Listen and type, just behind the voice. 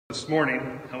This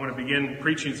morning, I want to begin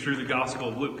preaching through the Gospel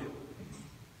of Luke.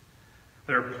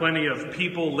 There are plenty of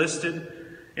people listed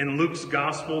in Luke's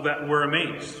Gospel that were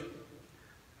amazed.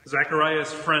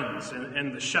 Zechariah's friends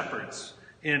and the shepherds,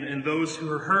 and those who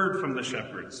heard from the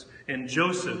shepherds, and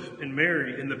Joseph and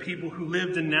Mary, and the people who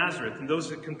lived in Nazareth, and those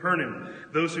at Capernaum,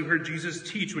 those who heard Jesus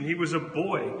teach when he was a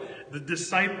boy, the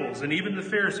disciples, and even the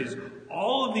Pharisees.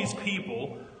 All of these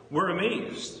people were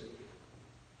amazed.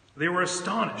 They were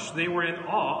astonished. They were in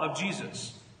awe of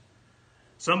Jesus.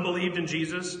 Some believed in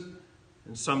Jesus,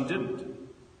 and some didn't.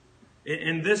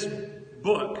 In this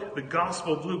book, the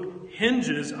Gospel of Luke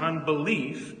hinges on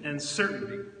belief and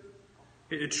certainty.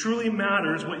 It truly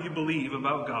matters what you believe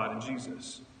about God and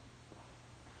Jesus.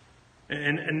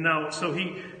 And now, so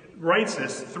he writes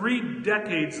this 3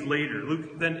 decades later.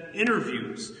 Luke then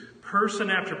interviews person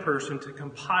after person to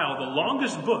compile the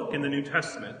longest book in the New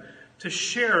Testament to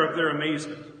share of their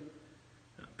amazement.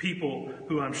 People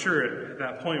who I'm sure at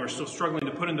that point were still struggling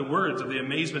to put into words of the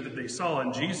amazement that they saw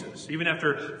in Jesus. Even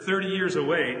after 30 years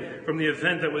away from the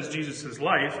event that was Jesus'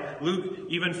 life, Luke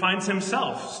even finds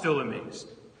himself still amazed.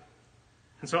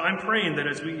 And so I'm praying that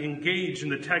as we engage in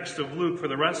the text of Luke for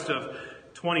the rest of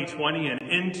 2020 and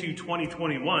into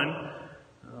 2021,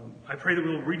 I pray that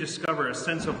we will rediscover a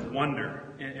sense of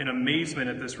wonder and amazement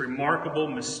at this remarkable,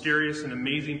 mysterious, and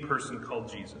amazing person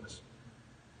called Jesus.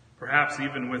 Perhaps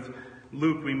even with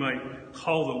Luke, we might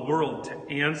call the world to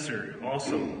answer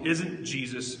also, isn't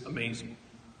Jesus amazing?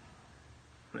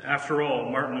 After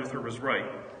all, Martin Luther was right.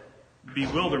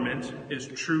 Bewilderment is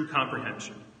true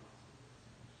comprehension.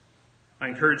 I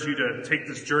encourage you to take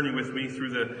this journey with me through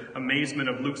the amazement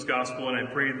of Luke's gospel, and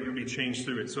I pray that you'll be changed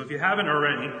through it. So if you haven't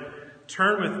already,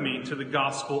 turn with me to the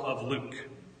Gospel of Luke.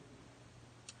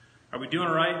 Are we doing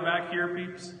all right back here,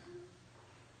 peeps?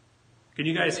 Can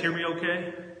you guys hear me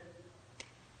okay?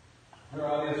 All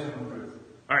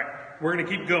right, we're going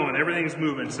to keep going. Everything's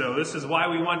moving. So this is why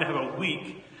we wanted to have a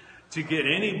week to get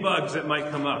any bugs that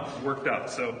might come up worked out.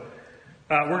 So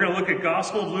we're going to look at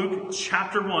Gospel of Luke,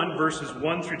 chapter 1, verses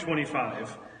 1 through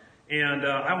 25. And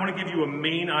I want to give you a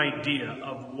main idea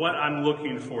of what I'm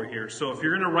looking for here. So if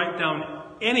you're going to write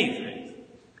down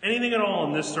anything at all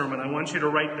in this sermon, I want you to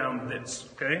write down this,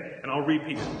 okay? And I'll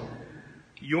repeat it.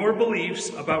 Your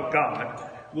beliefs about God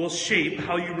will shape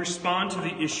how you respond to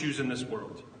the issues in this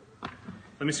world.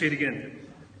 Let me say it again.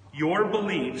 Your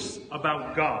beliefs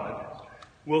about God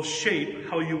will shape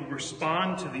how you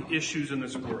respond to the issues in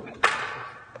this world.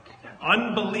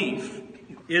 Unbelief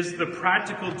is the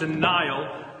practical denial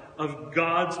of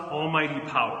God's almighty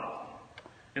power.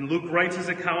 And Luke writes his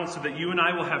account so that you and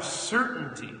I will have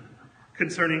certainty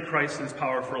concerning Christ and his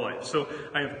power for life. So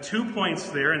I have 2 points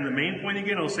there, and the main point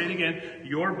again, I'll say it again,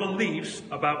 your beliefs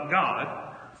about God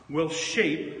will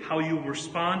shape how you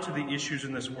respond to the issues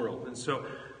in this world. And so,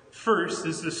 first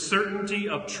is the certainty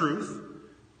of truth.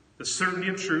 The certainty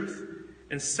of truth.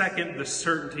 And second, the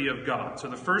certainty of God. So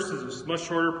the first is a much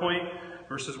shorter point,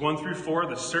 verses 1 through 4,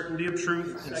 the certainty of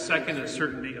truth. And second, the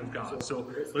certainty of God. So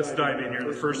let's dive in here.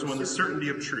 The first one, the certainty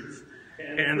of truth.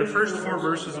 And the first 4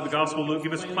 verses of the Gospel of Luke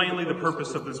give us plainly the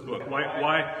purpose of this book.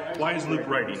 Why is Luke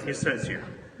writing? He says here,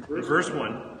 in verse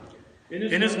 1,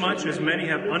 inasmuch as many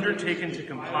have undertaken to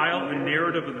compile a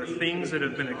narrative of the things that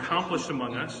have been accomplished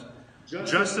among us,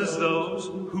 just as those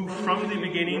who from the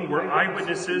beginning were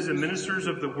eyewitnesses and ministers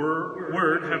of the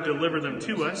word have delivered them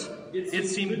to us, it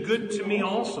seemed good to me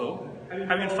also,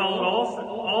 having followed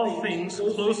all things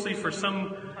closely for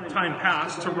some time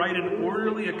past, to write an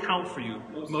orderly account for you,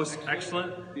 most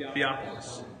excellent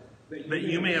Theophilus, that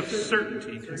you may have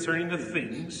certainty concerning the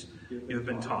things you have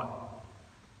been taught.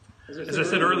 As I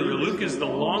said earlier, Luke is the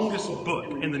longest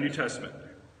book in the New Testament.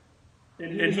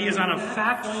 And he is on a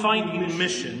fact-finding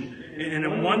mission. And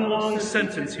in one long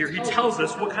sentence here, he tells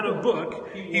us what kind of book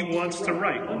he wants to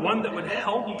write. One that would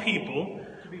help people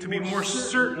to be more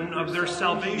certain of their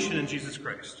salvation in Jesus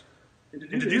Christ.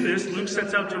 And to do this, Luke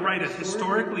sets out to write a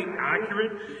historically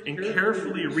accurate and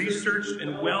carefully researched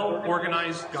and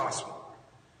well-organized gospel.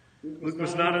 Luke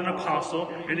was not an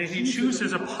apostle, and he chose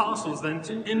his apostles then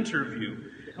to interview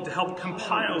and to help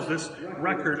compile this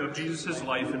record of Jesus'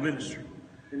 life and ministry.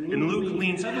 And Luke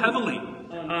leans heavily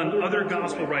on other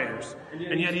gospel writers,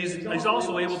 and yet he's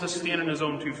also able to stand on his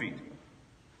own 2 feet.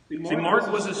 See, Mark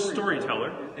was a storyteller,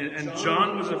 and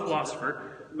John was a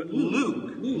philosopher, but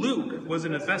Luke was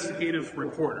an investigative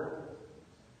reporter.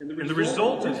 And the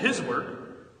result of his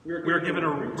work, we are given a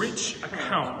rich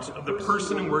account of the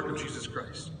person and work of Jesus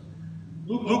Christ.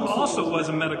 Luke also was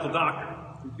a medical doctor.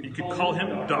 You could call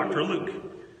him Dr. Luke.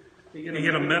 He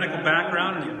had a medical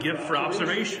background and a gift for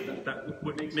observation. That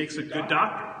what makes a good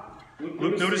doctor.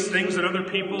 Luke noticed things that other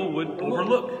people would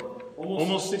overlook.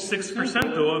 Almost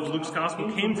 6%, though, of Luke's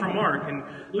gospel came from Mark.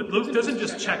 But Luke doesn't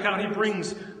just check out, he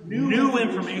brings new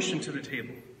information to the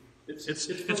table.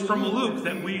 It's from Luke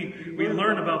that we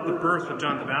learn about the birth of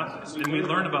John the Baptist, and we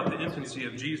learn about the infancy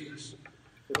of Jesus.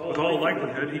 With all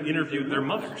likelihood, he interviewed their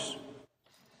mothers.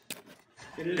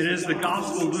 It is the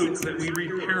Gospel Luke that we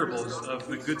read parables of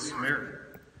the Good Samaritan.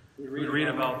 We read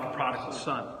about the prodigal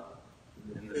son,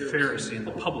 and the Pharisee, and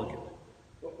the publican.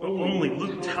 But only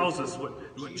Luke tells us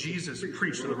what Jesus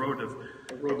preached on the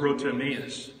road to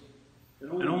Emmaus.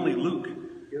 And only Luke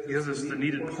gives us the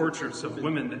needed portraits of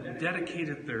women that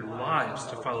dedicated their lives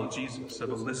to follow Jesus, of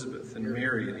Elizabeth and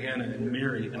Mary and Anna and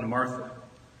Mary and Martha.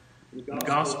 The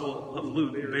Gospel of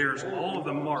Luke bears all of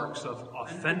the marks of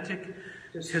authentic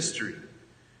history.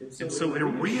 And so it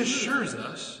reassures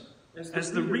us,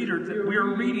 as the reader, that we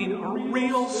are reading a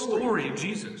real story of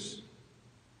Jesus.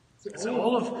 So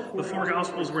all of the four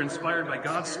Gospels were inspired by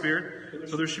God's Spirit,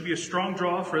 so there should be a strong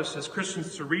draw for us as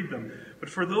Christians to read them. But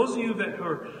for those of you that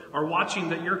are watching,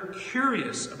 that you're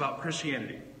curious about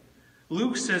Christianity,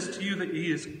 Luke says to you that he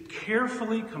has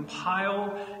carefully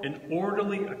compiled an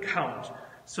orderly account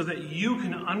so that you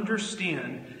can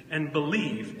understand and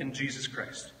believe in Jesus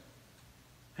Christ.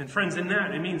 And friends, in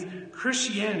that, it means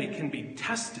Christianity can be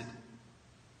tested.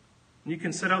 You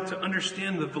can set out to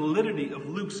understand the validity of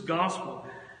Luke's gospel.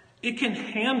 It can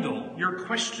handle your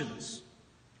questions.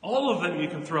 All of them you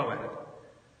can throw at it.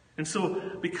 And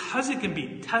so, because it can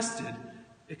be tested,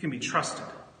 it can be trusted.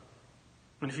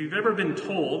 And if you've ever been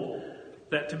told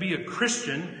that to be a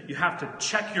Christian, you have to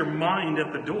check your mind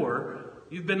at the door,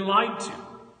 you've been lied to.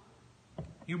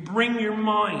 You bring your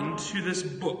mind to this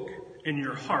book in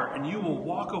your heart, and you will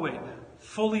walk away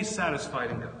fully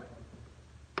satisfied in God.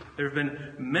 There have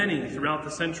been many throughout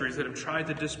the centuries that have tried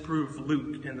to disprove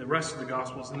Luke and the rest of the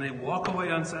Gospels, and they walk away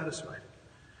unsatisfied.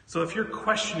 So if you're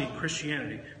questioning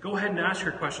Christianity, go ahead and ask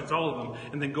your questions, all of them,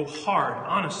 and then go hard,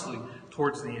 honestly,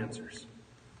 towards the answers.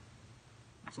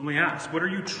 So let me ask, what are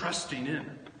you trusting in?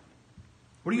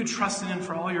 What are you trusting in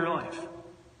for all your life?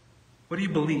 What do you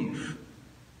believe?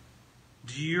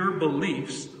 Do your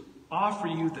beliefs offer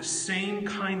you the same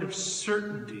kind of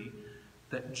certainty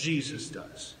that Jesus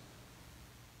does?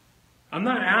 I'm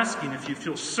not asking if you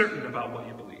feel certain about what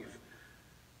you believe.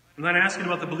 I'm not asking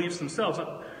about the beliefs themselves.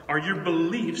 Are your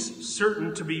beliefs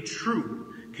certain to be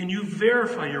true? Can you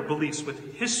verify your beliefs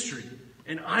with history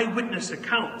and eyewitness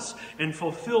accounts and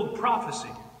fulfilled prophecy?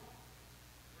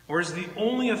 Or is the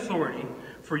only authority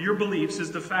for your beliefs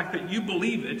is the fact that you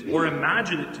believe it or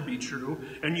imagine it to be true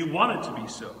and you want it to be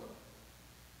so?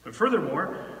 But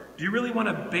furthermore, do you really want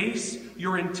to base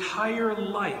your entire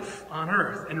life on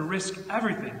earth and risk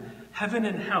everything, heaven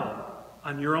and hell,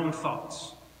 on your own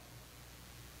thoughts?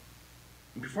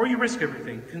 And before you risk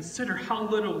everything, consider how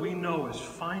little we know as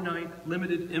finite,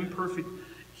 limited, imperfect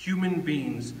human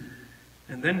beings,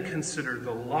 and then consider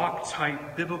the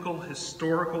Loctite, biblical,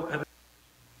 historical evidence.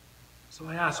 So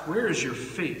I ask, where is your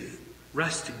faith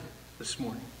resting this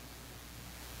morning?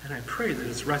 And I pray that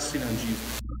it's resting on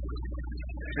Jesus.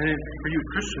 And for you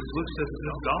Christians, Luke says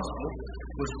the gospel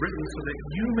was written so that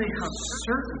you may have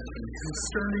certainty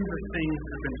concerning the things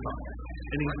that have been taught.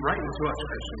 And he's writing to us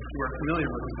Christians who are familiar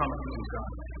with the promises of God.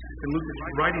 And Luke is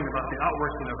writing about the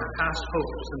outworking of our past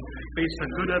hopes and based on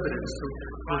good evidence to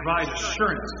provide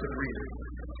assurance to the reader.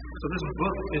 So this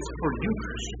book is for you,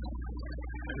 Christians.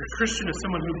 And a Christian is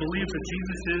someone who believes that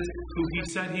Jesus is who he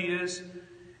said he is,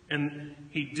 and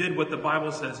he did what the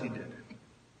Bible says he did.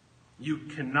 You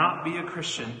cannot be a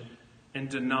Christian and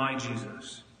deny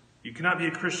Jesus. You cannot be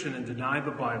a Christian and deny the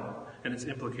Bible and its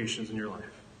implications in your life.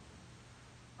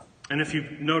 And if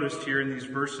you've noticed here in these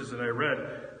verses that I read,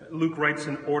 Luke writes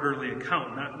an orderly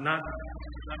account. Not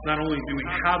only do we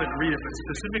have it and read it, but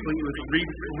specifically it was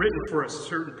written for a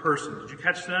certain person. Did you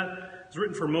catch that? It was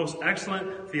written for most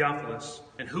excellent Theophilus.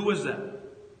 And who was that?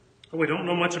 Well, we don't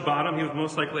know much about him. He was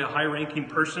most likely a high-ranking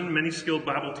person. Many skilled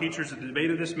Bible teachers have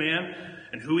debated this man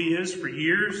and who he is for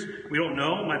years. We don't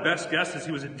know. My best guess is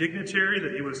he was a dignitary,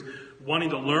 that he was wanting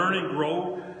to learn and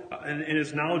grow in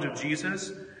his knowledge of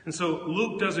Jesus. And so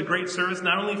Luke does a great service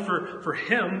not only for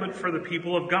him, but for the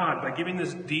people of God by giving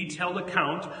this detailed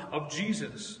account of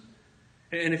Jesus.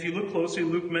 And if you look closely,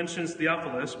 Luke mentions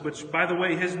Theophilus, which, by the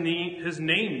way, his name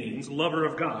means lover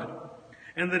of God.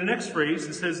 And the next phrase,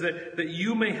 it says that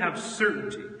you may have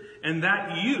certainty, and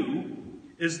that you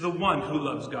is the one who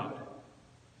loves God.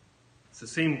 It's the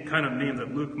same kind of name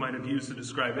that Luke might have used to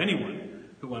describe anyone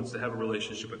who wants to have a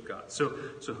relationship with God. So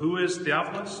who is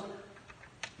Theophilus?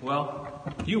 Well,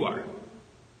 you are,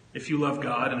 if you love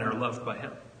God and are loved by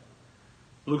him.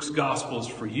 Luke's gospel is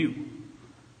for you.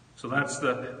 So that's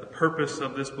the purpose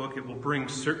of this book. It will bring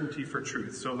certainty for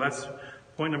truth. So that's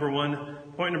point number one.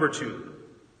 Point number two,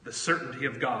 the certainty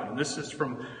of God. And this is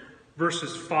from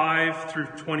verses 5 through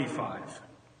 25.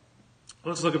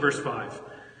 Let's look at verse 5.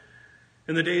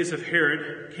 In the days of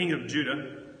Herod, king of Judah,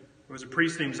 there was a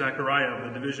priest named Zechariah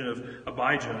of the division of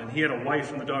Abijah, and he had a wife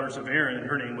from the daughters of Aaron, and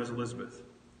her name was Elizabeth.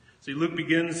 See, Luke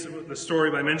begins the story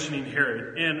by mentioning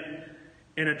Herod,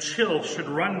 and a chill should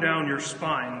run down your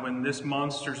spine when this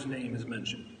monster's name is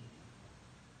mentioned.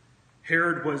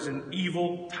 Herod was an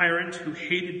evil tyrant who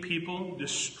hated people,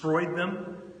 destroyed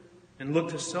them, and looked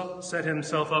to set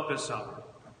himself up as sovereign.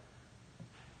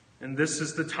 And this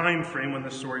is the time frame when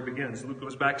the story begins. Luke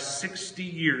goes back 60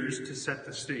 years to set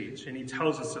the stage, and he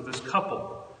tells us of this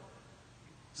couple,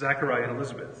 Zechariah and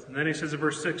Elizabeth. And then he says in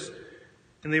verse 6,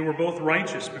 and they were both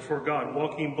righteous before God,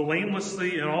 walking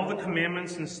blamelessly in all the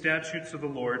commandments and statutes of the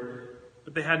Lord,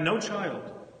 but they had no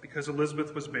child, because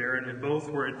Elizabeth was barren, and both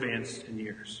were advanced in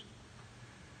years.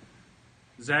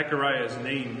 Zechariah's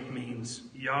name means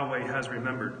Yahweh has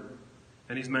remembered,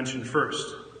 and he's mentioned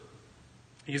first.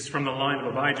 He's from the line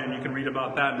of Abijah, and you can read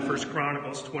about that in 1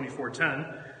 Chronicles 24:10.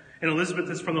 And Elizabeth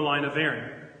is from the line of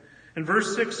Aaron. And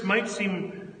verse 6 might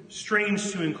seem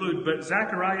strange to include, but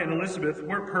Zechariah and Elizabeth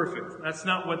weren't perfect. That's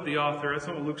not what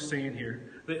Luke's saying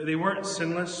here. They weren't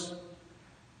sinless,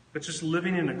 but just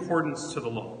living in accordance to the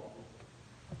law.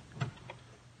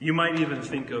 You might even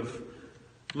think of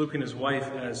Luke and his wife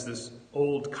as this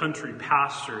old country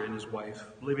pastor and his wife,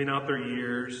 living out their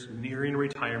years, nearing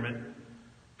retirement,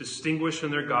 distinguished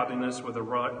in their godliness with a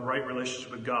right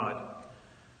relationship with God.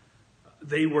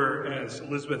 They were, as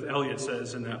Elizabeth Elliot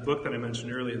says in that book that I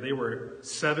mentioned earlier, they were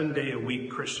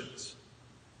 7-day-a-week Christians.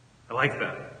 I like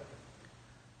that.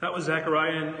 That was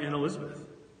Zechariah and Elizabeth.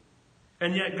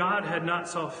 And yet God had not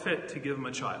saw fit to give them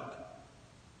a child.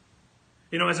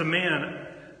 You know, as a man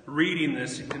reading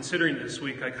this and considering this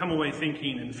week, I come away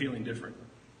thinking and feeling different.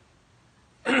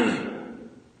 I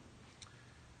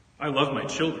love my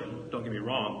children, don't get me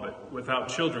wrong, but without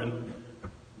children,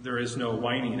 there is no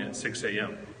whining at 6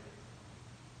 a.m.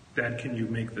 Dad, can you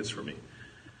make this for me?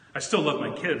 I still love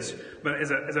my kids, but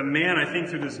as a man, I think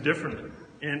through this differently.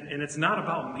 And it's not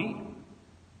about me.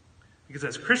 Because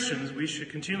as Christians, we should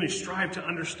continually strive to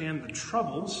understand the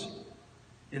troubles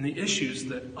and the issues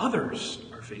that others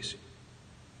are facing.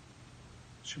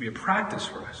 It should be a practice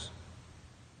for us.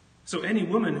 So any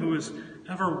woman who has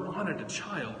ever wanted a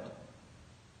child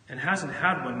and hasn't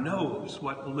had one knows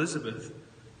what Elizabeth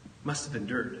must have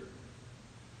endured.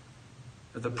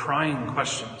 The prying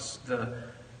questions, the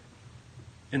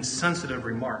insensitive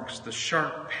remarks, the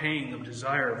sharp pang of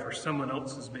desire for someone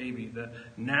else's baby, the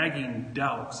nagging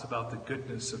doubts about the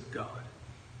goodness of God.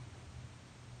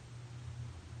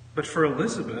 But for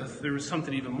Elizabeth, there was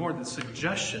something even more, the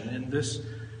suggestion in this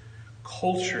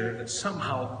culture that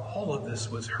somehow all of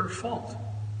this was her fault.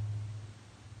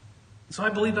 So I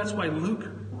believe that's why Luke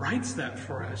writes that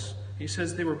for us. He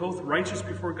says they were both righteous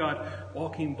before God,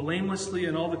 walking blamelessly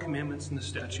in all the commandments and the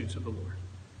statutes of the Lord.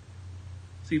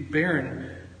 See, barren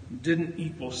didn't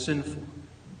equal sinful.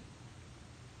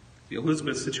 The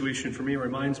Elizabeth situation for me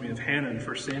reminds me of Hannah in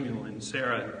 1 Samuel and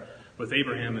Sarah with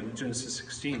Abraham in Genesis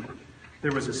 16.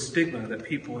 There was a stigma that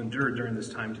people endured during this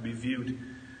time to be viewed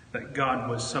that God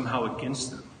was somehow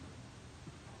against them.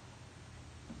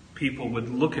 People would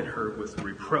look at her with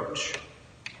reproach,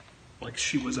 like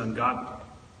she was ungodly.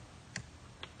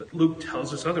 But Luke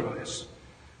tells us otherwise.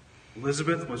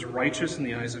 Elizabeth was righteous in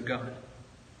the eyes of God.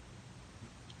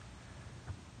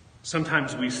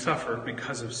 Sometimes we suffer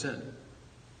because of sin.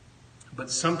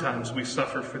 But sometimes we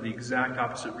suffer for the exact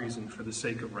opposite reason, for the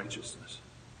sake of righteousness.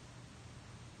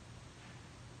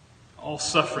 All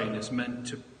suffering is meant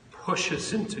to push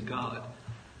us into God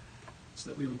so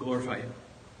that we would glorify Him.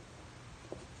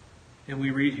 And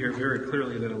we read here very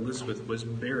clearly that Elizabeth was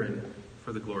barren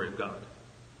for the glory of God.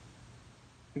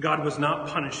 God was not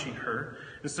punishing her.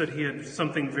 Instead, He had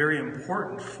something very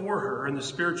important for her in the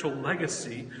spiritual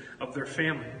legacy of their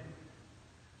family.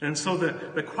 And so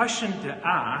the question to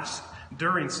ask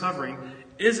during suffering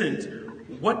isn't,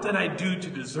 what did I do to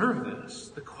deserve this?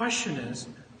 The question is,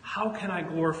 how can I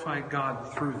glorify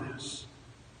God through this?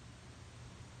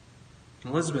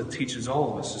 And Elizabeth teaches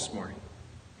all of us this morning.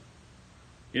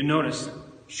 You notice,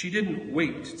 she didn't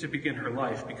wait to begin her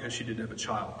life because she didn't have a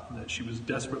child that she was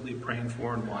desperately praying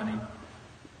for and wanting.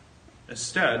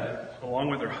 Instead, along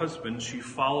with her husband, she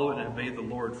followed and obeyed the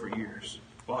Lord for years,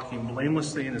 walking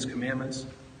blamelessly in His commandments.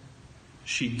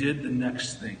 She did the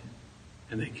next thing,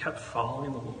 and they kept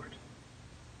following the Lord.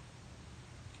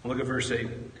 Look at verse 8.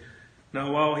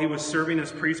 Now, while he was serving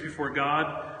as priest before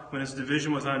God, when his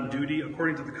division was on duty,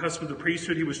 according to the custom of the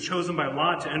priesthood, he was chosen by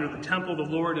Lot to enter the temple of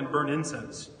the Lord and burn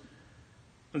incense.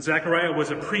 When Zechariah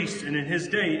was a priest, and in his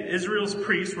day, Israel's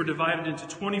priests were divided into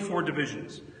 24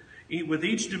 divisions, with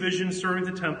each division serving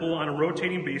the temple on a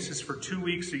rotating basis for 2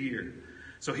 weeks a year.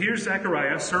 So here's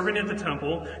Zechariah serving at the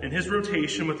temple in his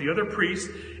rotation with the other priests,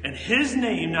 and his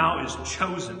name now is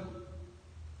chosen.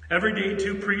 Every day,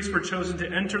 2 priests were chosen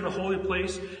to enter the holy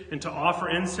place and to offer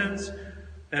incense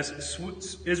as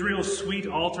Israel's sweet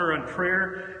altar on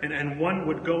prayer, and one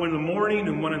would go in the morning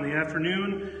and one in the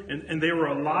afternoon, and there were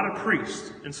a lot of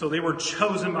priests, and so they were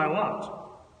chosen by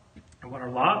lot. And what are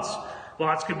lots?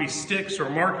 Lots could be sticks or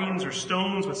markings or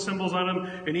stones with symbols on them,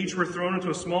 and each were thrown into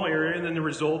a small area, and then the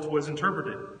result was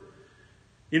interpreted.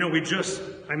 You know,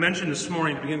 I mentioned this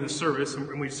morning at the beginning of the service,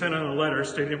 and we sent out a letter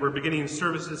stating that we're beginning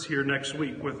services here next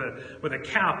week with a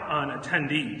cap on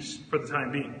attendees for the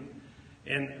time being.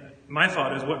 And my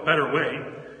thought is, what better way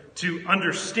to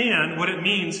understand what it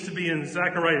means to be in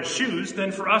Zechariah's shoes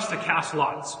than for us to cast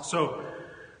lots? So,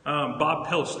 Bob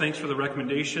Pilch, thanks for the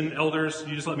recommendation. Elders,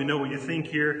 you just let me know what you think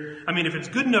here. I mean, if it's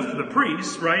good enough for the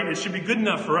priests, right, it should be good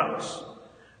enough for us.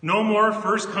 No more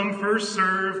first come, first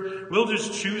serve. We'll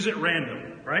just choose at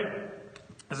random, right?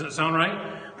 Doesn't it sound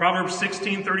right? Proverbs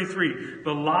 16:33.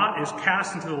 The lot is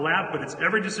cast into the lap, but its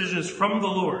every decision is from the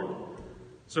Lord.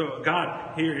 So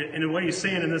God, here, in a way he's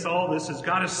saying in all this is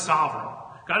God is sovereign.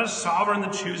 God is sovereign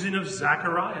in the choosing of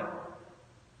Zechariah.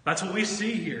 That's what we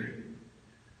see here.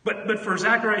 But for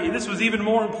Zechariah, this was even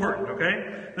more important,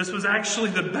 okay? This was actually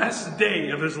the best day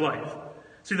of his life.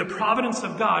 See, the providence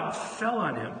of God fell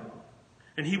on him,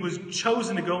 and he was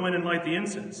chosen to go in and light the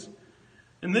incense.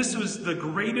 And this was the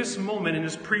greatest moment in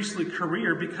his priestly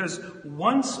career, because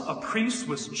once a priest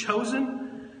was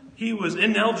chosen, he was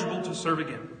ineligible to serve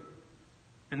again.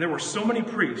 And there were so many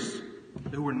priests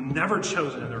who were never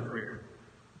chosen in their career.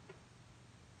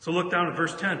 So look down at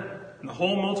verse 10. And the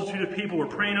whole multitude of people were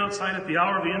praying outside at the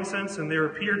hour of the incense, and there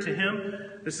appeared to him,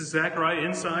 this is Zechariah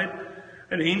inside,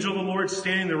 an angel of the Lord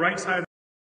standing on the right side of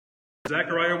the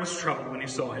Zechariah was troubled when he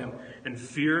saw him, and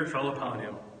fear fell upon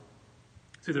him.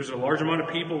 See, there's a large amount of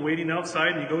people waiting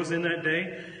outside, and he goes in that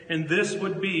day, and this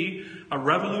would be a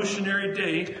revolutionary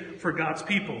day for God's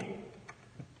people.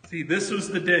 See, this was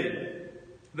the day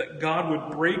that God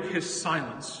would break his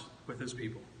silence with his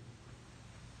people.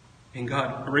 And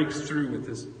God breaks through with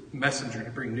his messenger to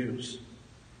bring news.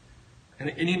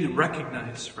 And you need to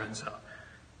recognize, friends,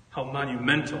 how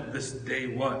monumental this day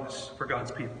was for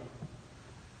God's people.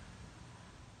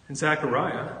 And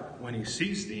Zechariah, when he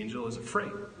sees the angel, is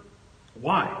afraid.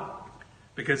 Why?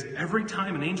 Because every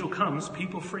time an angel comes,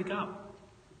 people freak out.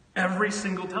 Every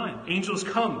single time. Angels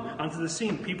come onto the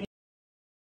scene. People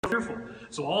are fearful.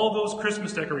 So all those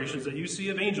Christmas decorations that you see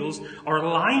of angels are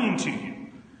lying to you.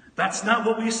 That's not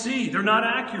what we see. They're not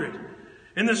accurate.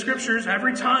 In the scriptures,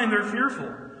 every time they're fearful.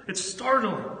 It's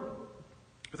startling.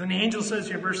 But then the angel says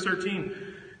here in verse 13,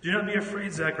 do not be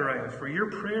afraid, Zechariah, for your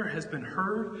prayer has been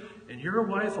heard, and your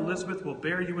wife Elizabeth will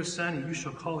bear you a son, and you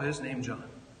shall call his name John.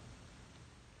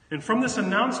 And from this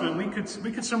announcement, we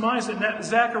could surmise that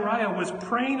Zechariah was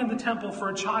praying in the temple for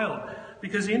a child,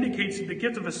 because he indicates the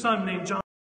gift of a son named John.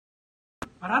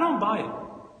 But I don't buy it.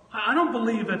 I don't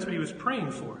believe that's what he was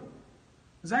praying for.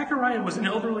 Zechariah was an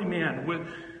elderly man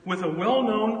with a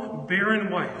well-known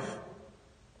barren wife.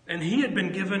 And he had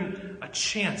been given a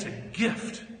chance, a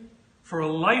gift, for a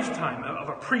lifetime of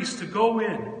a priest to go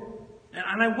in.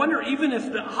 And I wonder even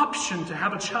if the option to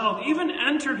have a child even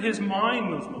entered his mind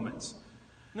in those moments.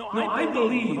 No, I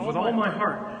believe with all my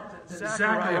heart that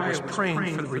Zechariah was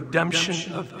praying for the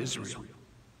redemption of Israel.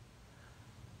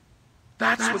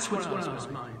 That's what's going on in his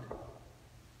mind.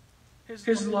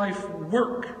 His life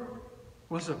work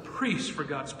was a priest for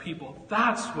God's people.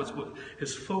 That's what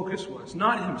his focus was,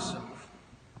 not himself.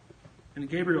 And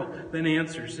Gabriel then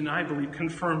answers, and I believe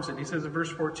confirms it. He says in verse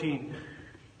 14,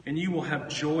 and you will have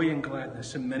joy and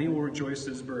gladness, and many will rejoice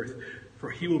at his birth, for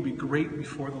he will be great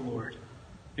before the Lord.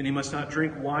 And he must not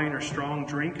drink wine or strong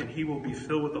drink, and he will be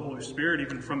filled with the Holy Spirit,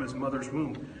 even from his mother's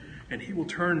womb. And he will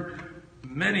turn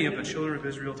many of the children of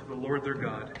Israel to the Lord their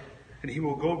God. And he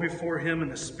will go before him in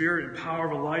the spirit and power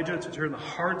of Elijah to turn the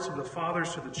hearts of the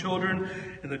fathers to the children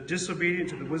and the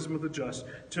disobedient to the wisdom of the just,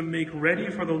 to make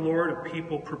ready for the Lord a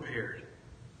people prepared.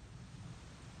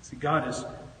 See, God is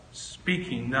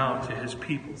speaking now to his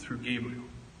people through Gabriel.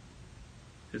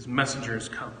 His messenger has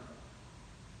come.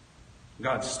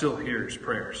 God still hears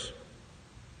prayers.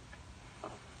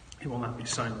 He will not be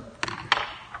silent.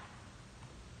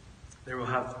 They will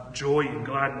have joy and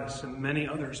gladness, and many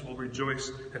others will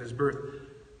rejoice at his birth.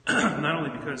 Not only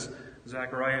because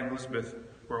Zechariah and Elizabeth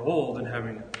were old and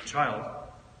having a child,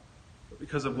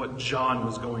 because of what John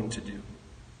was going to do.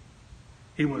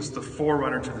 He was the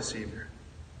forerunner to the Savior.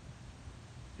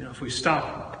 If we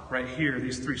stop right here,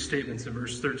 these three statements in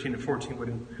verse 13 and 14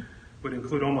 would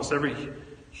include almost every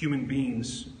human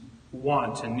being's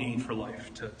want and need for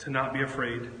life, to not be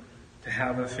afraid, to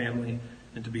have a family,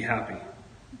 and to be happy.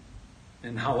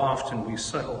 And how often we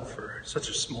settle for such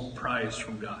a small prize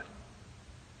from God.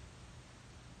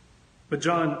 But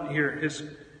John here,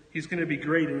 he's going to be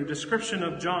great. And the description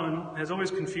of John has always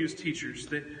confused teachers.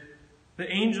 The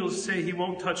angels say he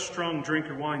won't touch strong drink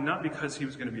or wine, not because he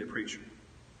was going to be a preacher.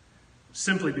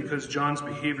 Simply because John's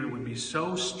behavior would be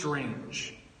so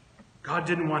strange. God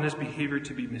didn't want his behavior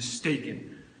to be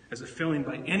mistaken as a filling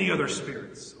by any other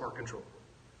spirits or control.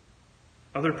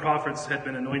 Other prophets had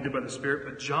been anointed by the Spirit,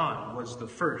 but John was the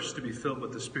first to be filled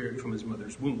with the Spirit from his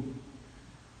mother's womb.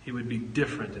 He would be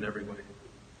different in every way.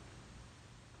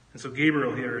 And so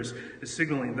Gabriel here is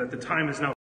signaling that the time is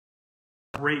now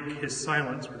to break his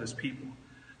silence with his people.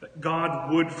 That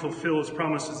God would fulfill his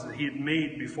promises that he had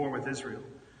made before with Israel.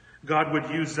 God would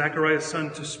use Zechariah's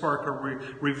son to spark a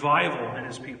revival in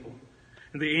his people.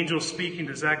 And the angel speaking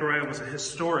to Zechariah was a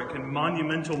historic and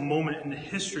monumental moment in the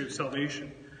history of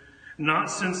salvation. Not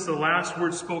since the last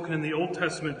word spoken in the Old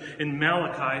Testament in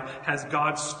Malachi has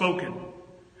God spoken.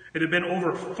 It had been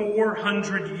over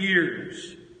 400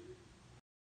 years.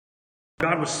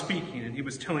 God was speaking, and he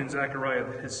was telling Zechariah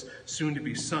that his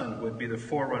soon-to-be son would be the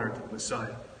forerunner to the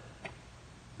Messiah,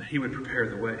 that he would prepare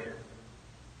the way.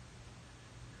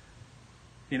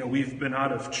 We've been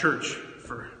out of church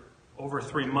for over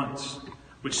 3 months,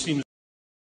 which seems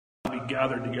to be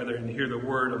gathered together and hear the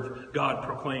word of God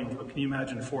proclaimed. But can you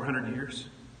imagine 400 years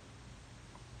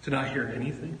to not hear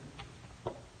anything?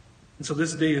 And so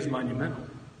this day is monumental.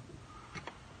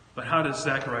 But how does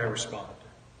Zechariah respond?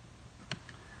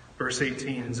 Verse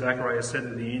 18, and Zechariah said to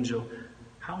the angel,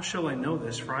 "How shall I know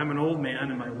this? For I'm an old man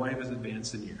and my wife is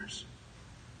advanced in years."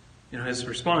 His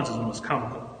response is almost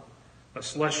comical. A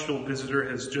celestial visitor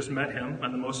has just met him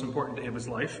on the most important day of his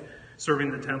life,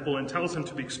 serving the temple, and tells him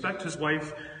to expect his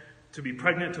wife to be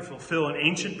pregnant to fulfill an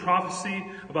ancient prophecy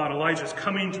about Elijah's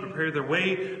coming to prepare the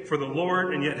way for the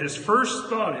Lord. And yet his first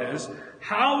thought is,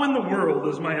 how in the world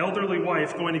is my elderly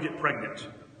wife going to get pregnant?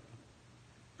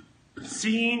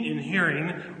 Seeing and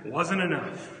hearing wasn't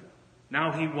enough.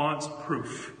 Now he wants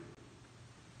proof.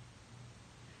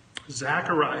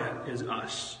 Zechariah is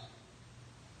us.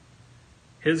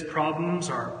 His problems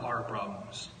are our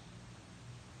problems.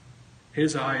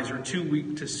 His eyes are too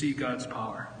weak to see God's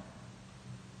power.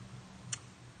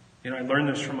 I learned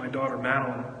this from my daughter,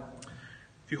 Madeline.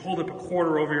 If you hold up a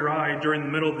quarter over your eye during the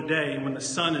middle of the day when the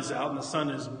sun is out and the sun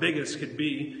is big as could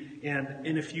be,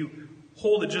 and if you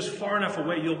hold it just far enough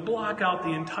away, you'll block out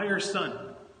the entire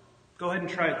sun. Go ahead and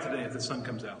try it today if the sun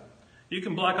comes out. You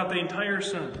can block out the entire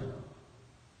sun.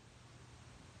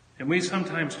 And we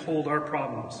sometimes hold our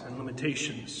problems and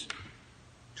limitations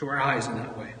to our eyes in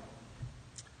that way,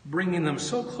 bringing them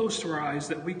so close to our eyes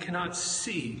that we cannot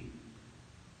see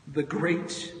the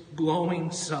great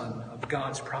glowing sun of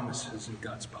God's promises and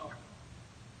God's power.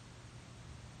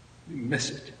 We miss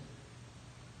it.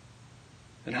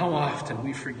 And how often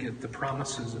we forget the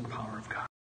promises and power of God.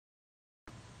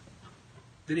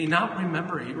 Did he not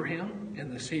remember Abraham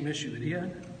and the same issue that he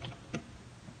had?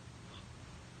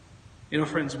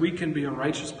 Friends, we can be a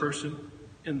righteous person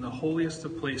in the holiest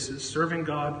of places, serving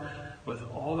God with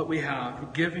all that we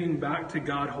have, giving back to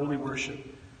God holy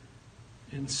worship,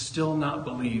 and still not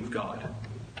believe God.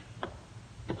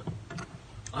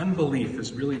 Unbelief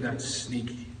is really that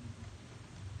sneaky,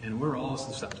 and we're all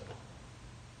susceptible.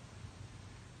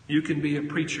 You can be a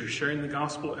preacher sharing the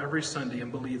gospel every Sunday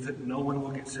and believe that no one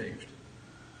will get saved.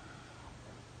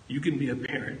 You can be a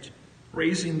parent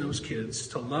raising those kids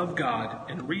to love God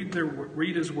and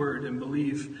read his word and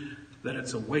believe that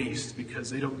it's a waste because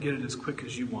they don't get it as quick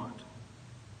as you want.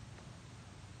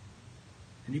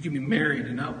 And you can be married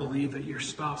and not believe that your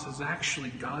spouse is actually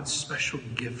God's special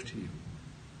gift to you.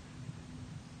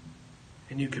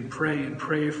 And you can pray and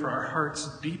pray for our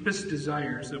heart's deepest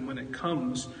desires, and when it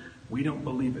comes, we don't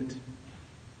believe it.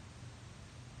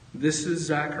 This is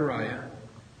Zechariah,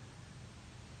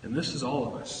 and this is all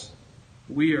of us.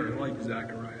 We are like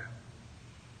Zechariah.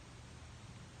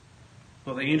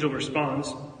 Well, the angel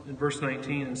responds in verse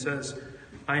 19 and says,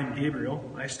 "I am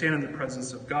Gabriel. I stand in the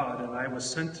presence of God, and I was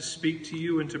sent to speak to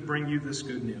you and to bring you this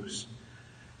good news."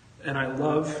 And I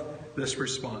love this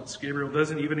response. Gabriel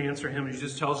doesn't even answer him. He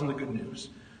just tells him the good news.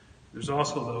 There's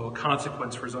also, though, a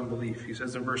consequence for his unbelief. He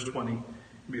says in verse 20,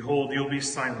 "Behold, you'll be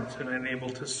silent and unable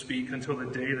to speak until the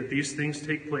day that these things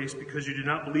take place, because you do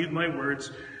not believe my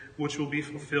words, which will be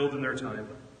fulfilled in their time."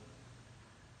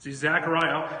 See,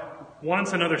 Zechariah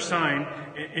wants another sign,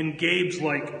 and Gabe's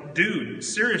like, dude,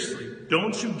 seriously,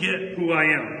 don't you get who I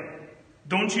am?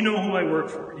 Don't you know who I work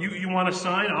for? You want a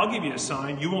sign? I'll give you a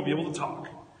sign. You won't be able to talk.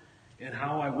 And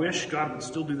how I wish God would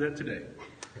still do that today.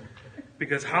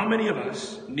 Because how many of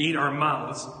us need our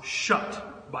mouths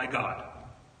shut by God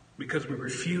because we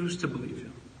refuse to believe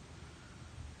him?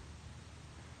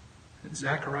 And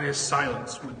Zechariah's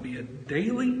silence would be a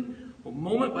daily or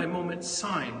moment-by-moment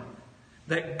sign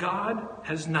that God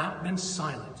has not been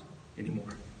silent anymore.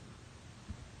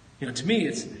 To me,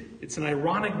 it's an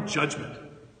ironic judgment.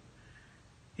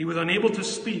 He was unable to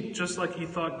speak just like he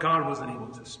thought God was unable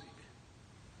to speak.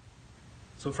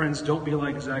 So friends, don't be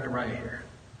like Zechariah here.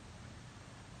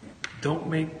 Don't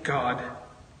make God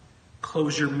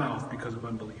close your mouth because of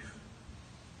unbelief.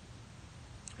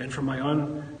 And for my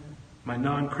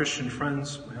non-Christian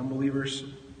friends, my unbelievers,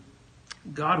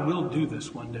 God will do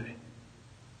this one day.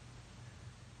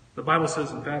 The Bible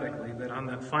says emphatically that on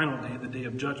that final day, the day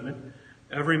of judgment,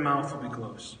 every mouth will be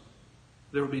closed.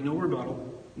 There will be no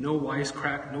rebuttal, no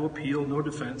wisecrack, no appeal, no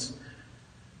defense.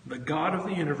 The God of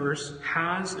the universe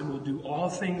has and will do all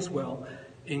things well,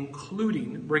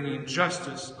 including bringing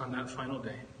justice on that final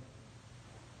day.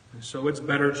 And so it's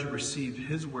better to receive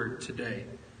his word today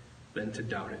than to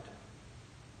doubt it.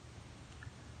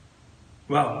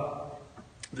 Well,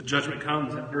 the judgment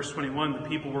comes. At verse 21, the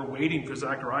people were waiting for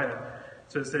Zechariah.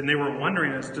 It says, and they were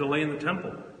wondering as to delay in the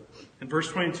temple. In verse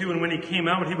 22, and when he came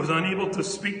out, he was unable to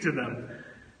speak to them.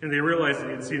 And they realized that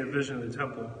he had seen a vision of the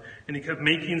temple. And he kept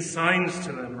making signs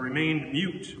to them, remained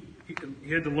mute.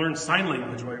 He had to learn sign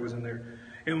language while he was in there.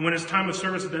 And when his time of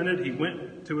service had ended, he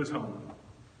went to his home.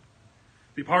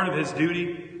 The part of his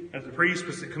duty as a priest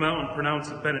was to come out and pronounce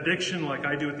a benediction like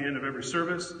I do at the end of every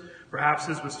service. Perhaps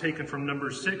this was taken from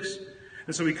Numbers 6.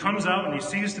 And so he comes out and he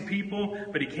sees the people,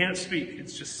 but he can't speak.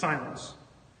 It's just silence.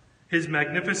 His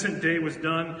magnificent day was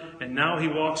done, and now he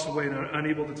walks away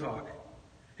unable to talk.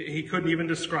 He couldn't even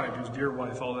describe to his dear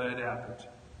wife all that had happened.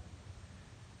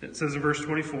 It says in verse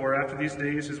 24, after these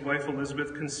days his wife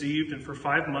Elizabeth conceived, and for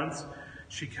 5 months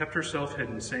she kept herself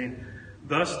hidden, saying,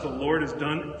 thus the Lord has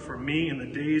done for me in the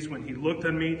days when he looked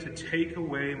on me to take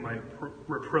away my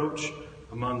reproach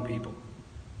among people.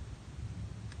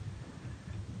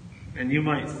 And you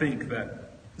might think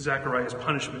that Zechariah's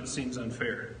punishment seems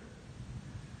unfair.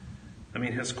 I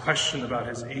mean, his question about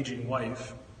his aging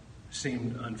wife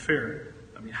seemed unfair.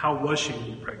 I mean, how was she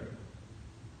pregnant?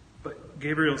 But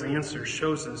Gabriel's answer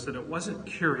shows us that it wasn't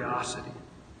curiosity.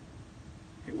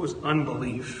 It was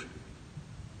unbelief.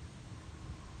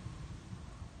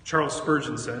 Charles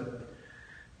Spurgeon said,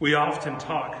 we often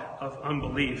talk of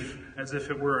unbelief as if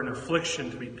it were an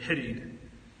affliction to be pitied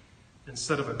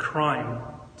instead of a crime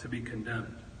to be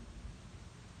condemned.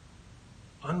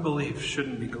 Unbelief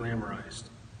shouldn't be glamorized.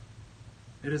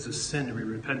 It is a sin to be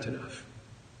repented of.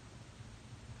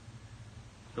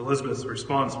 Elizabeth's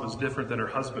response was different than her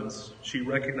husband's. She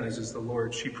recognizes the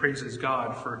Lord. She praises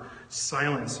God for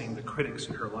silencing the critics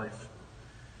in her life.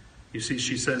 You see,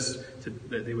 she says that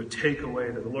the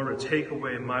Lord would take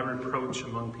away my reproach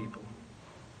among people.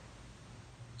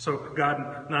 So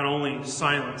God not only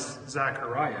silenced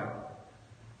Zechariah,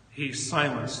 he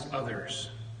silenced others.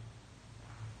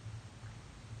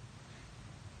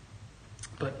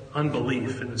 But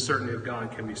unbelief in the certainty of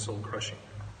God can be soul-crushing.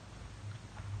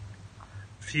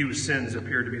 Few sins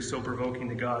appear to be so provoking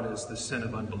to God as the sin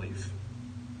of unbelief.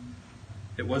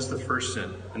 It was the first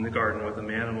sin in the garden with the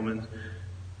man and woman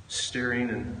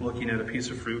staring and looking at a piece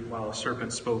of fruit while a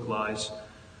serpent spoke lies.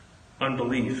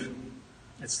 Unbelief,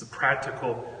 it's the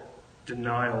practical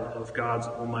denial of God's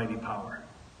almighty power.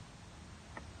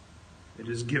 It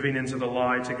is giving into the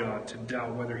lie to God to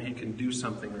doubt whether he can do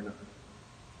something or not.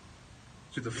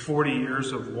 Through the 40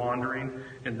 years of wandering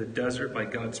in the desert by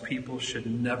God's people should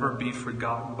never be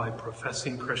forgotten by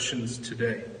professing Christians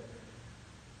today.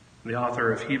 The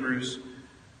author of Hebrews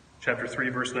chapter 3,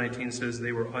 verse 19 says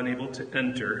they were unable to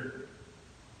enter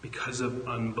because of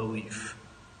unbelief.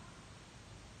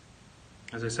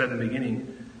 As I said in the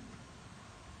beginning,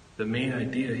 the main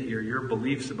idea here, your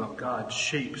beliefs about God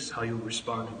shapes how you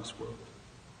respond to this world.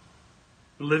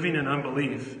 Living in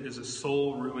unbelief is a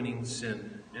soul-ruining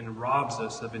sin and robs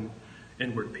us of an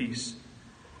inward peace.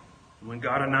 And when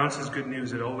God announces good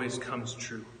news, it always comes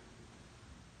true.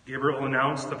 Gabriel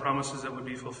announced the promises that would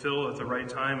be fulfilled at the right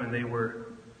time, and they were.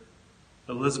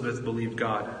 Elizabeth believed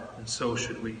God, and so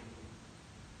should we.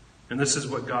 And this is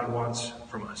what God wants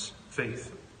from us,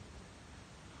 faith.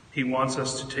 He wants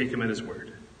us to take him at his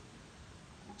word.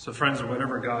 So friends,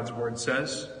 whatever God's word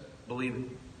says, believe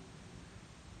it.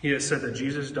 He has said that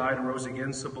Jesus died and rose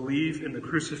again, so believe in the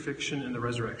crucifixion and the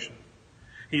resurrection.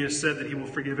 He has said that he will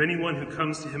forgive anyone who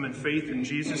comes to him in faith in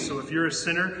Jesus. So if you're a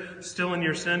sinner, still in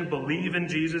your sin, believe in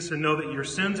Jesus and know that your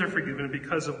sins are forgiven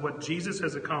because of what Jesus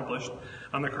has accomplished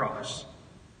on the cross.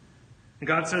 And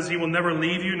God says he will never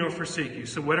leave you nor forsake you.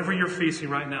 So whatever you're facing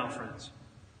right now, friends,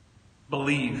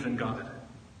 believe in God.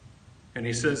 And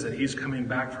he says that he's coming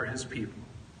back for his people.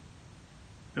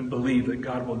 And believe that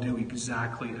God will do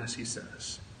exactly as he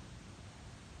says.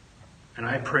 And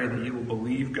I pray that you will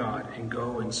believe God and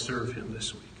go and serve him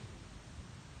this week.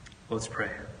 Let's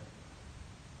pray.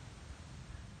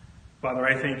 Father,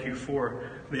 I thank you for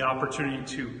the opportunity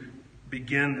to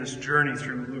begin this journey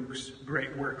through Luke's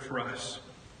great work for us.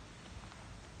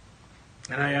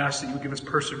 And I ask that you would give us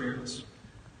perseverance,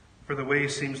 for the way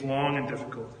seems long and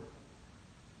difficult.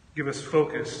 Give us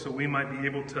focus so we might be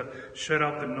able to shut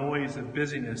out the noise of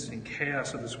busyness and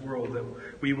chaos of this world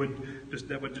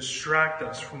that would distract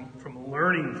us from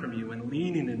learning from you and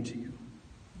leaning into you.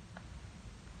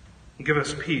 And give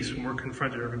us peace when we're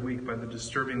confronted every week by the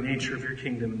disturbing nature of your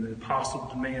kingdom and the impossible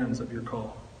demands of your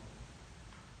call.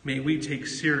 May we take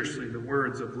seriously the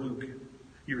words of Luke,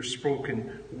 your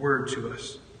spoken word to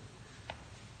us.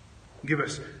 Give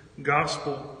us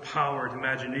gospel-powered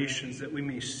imaginations that we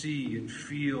may see and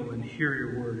feel and hear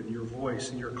your word and your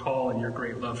voice and your call and your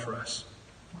great love for us.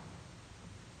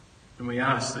 And we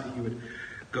ask that you would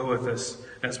go with us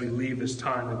as we leave this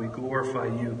time, that we glorify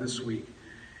you this week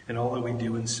in all that we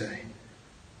do and say.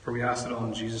 For we ask it all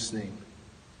in Jesus' name.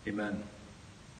 Amen.